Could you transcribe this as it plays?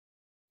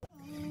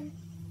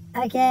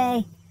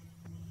Okay,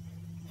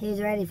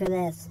 who's ready for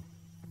this?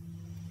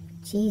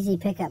 Cheesy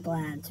pickup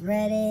lines.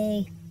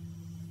 Ready?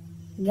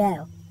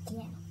 Go.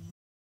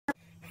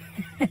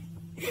 Yeah.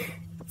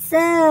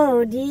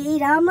 So, do you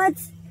eat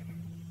omelets?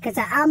 Because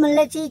I'm going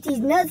to let you eat these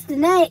nuts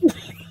tonight.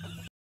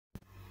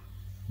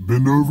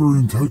 Bend over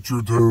and touch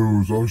your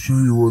toes. I'll show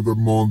you where the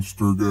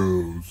monster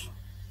goes.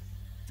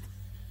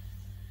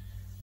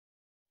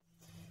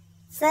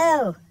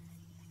 So,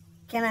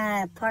 can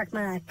I park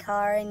my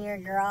car in your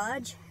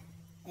garage?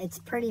 It's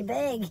pretty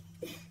big,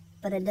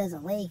 but it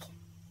doesn't leak.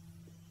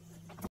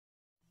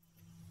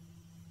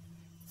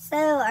 So,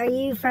 are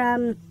you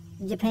from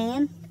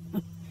Japan?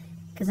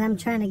 Because I'm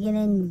trying to get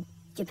in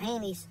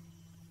Japanese.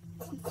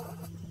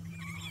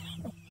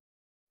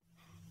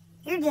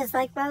 You're just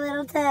like my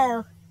little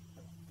toe.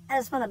 I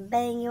just want to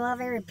bang you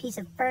off every piece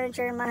of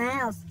furniture in my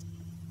house.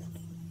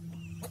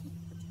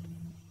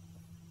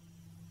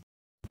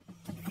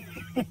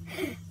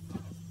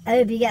 I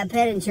hope you got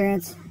pet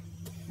insurance.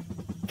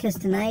 Because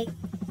tonight,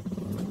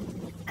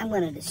 I'm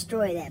going to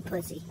destroy that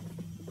pussy.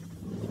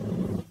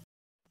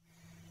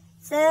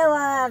 So,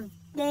 I've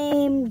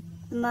named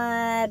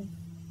my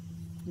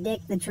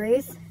dick the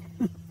Truth.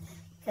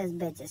 Because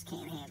bitches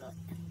can't handle it.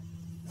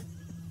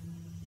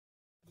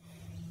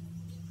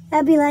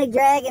 I'll be like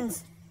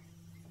dragons.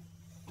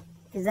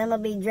 Because I'm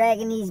going to be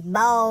dragging these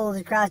balls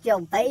across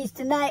your face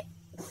tonight.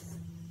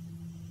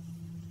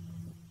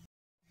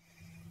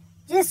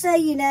 Just so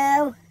you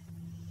know,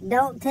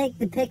 don't take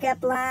the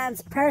pickup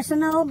lines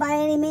personal by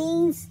any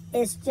means.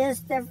 It's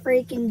just a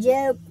freaking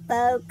joke,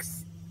 folks.